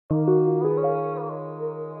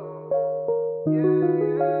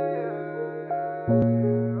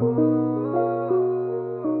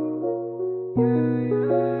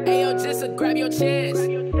grab your chance.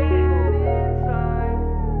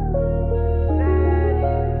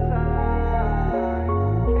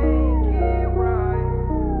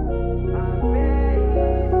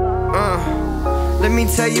 Let me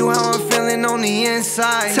tell you how I'm feeling on the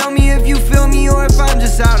inside. Tell me if you feel me or if I'm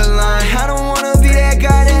just out of line. I don't wanna be that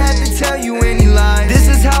guy that have to tell you any lies. This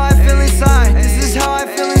is how I feel inside. This is how I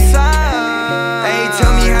feel inside. Hey,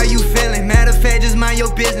 tell me how you feeling. Matter of fact, just mind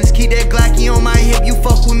your business. Keep that Glocky on my hip. You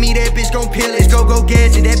fuck with me, that bitch gon' pillage. Go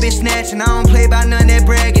gadget, that bitch snatching. I don't play by none that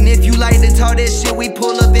bragging. If you like to talk that shit, we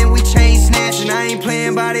pull up and we chain snatching. I ain't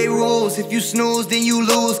playing by they rules. If you snooze, then you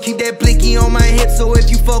lose. Keep that blicky on my hip, so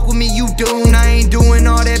if you fuck with me, you doomed. I ain't doing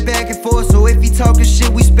all that back and forth, so if you talking shit,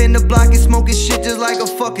 we spin the block and smoking shit just like a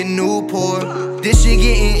fucking Newport. This shit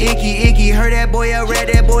getting icky. Heard that boy a rat,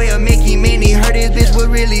 that boy a Mickey Minnie. Heard this bitch was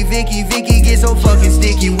really Vicky. Vicky get so fucking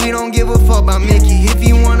sticky. We don't give a fuck about Mickey. If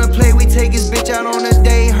you wanna play, we take his bitch out on a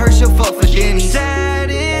date. Herschel fuck for Denny. Sad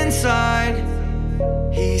inside,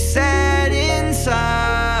 he's sad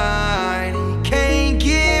inside. He can't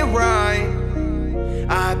get right,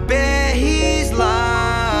 I bet he's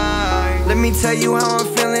lying. Let me tell you how I'm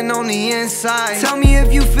feeling on the inside. Tell me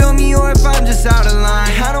if you feel me or if I'm just out of line.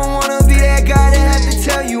 I don't wanna be that guy that have to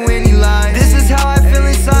tell you any lies. This is how I feel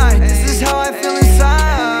inside. This is how I feel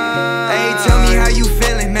inside. Hey, tell me how you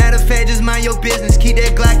feeling. Matter of fact, just mind your business. Keep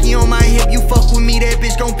that Glocky on my hip. You fuck with me, that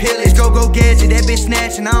bitch gon' pillage. Go gadget, that bitch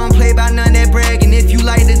snatching. I don't play by none that bragging. If you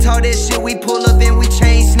like to talk that shit, we pull up and we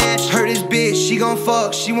chain snatch. Heard this bitch, she gon'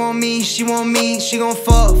 fuck. She want me, she want me. She gon'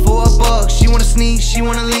 fuck for $1. She wanna sneak, she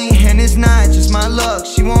wanna lean, and it's not just my luck.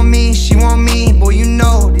 She want me, she want me. Boy, you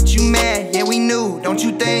know that you mad. Yeah, we knew, don't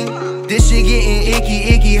you think? This shit getting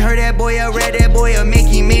icky. Heard that boy a rat, that boy a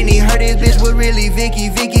Mickey Minnie. Heard this bitch was really Vicky.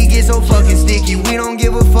 Vicky get so fucking sticky. We don't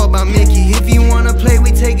give a fuck about Mickey. If you wanna play,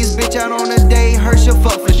 we take his bitch out on a date. Herschel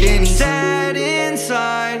fuck for Denny. Sad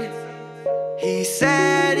inside, he's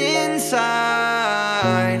sad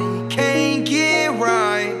inside. He can't get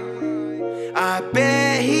right, I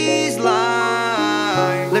bet he's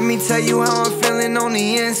lying. Let me tell you how I'm feeling on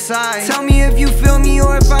the inside. Tell me if you feel me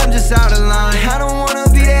or if I'm just out of line. I don't wanna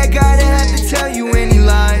be that guy that have to tell you any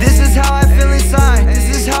lies. This is how I feel inside. This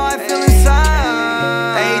is how I feel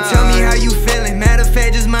inside. Hey, tell me how you feeling. Matter of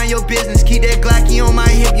fact, just mind your business. Keep that Glocky on my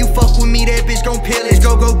hip. You fuck with me, that bitch gon' pillage.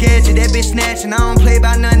 Go gadget, that bitch snatching. I don't play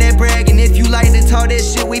by none that bragging. If you like to talk that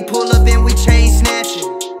shit, we pull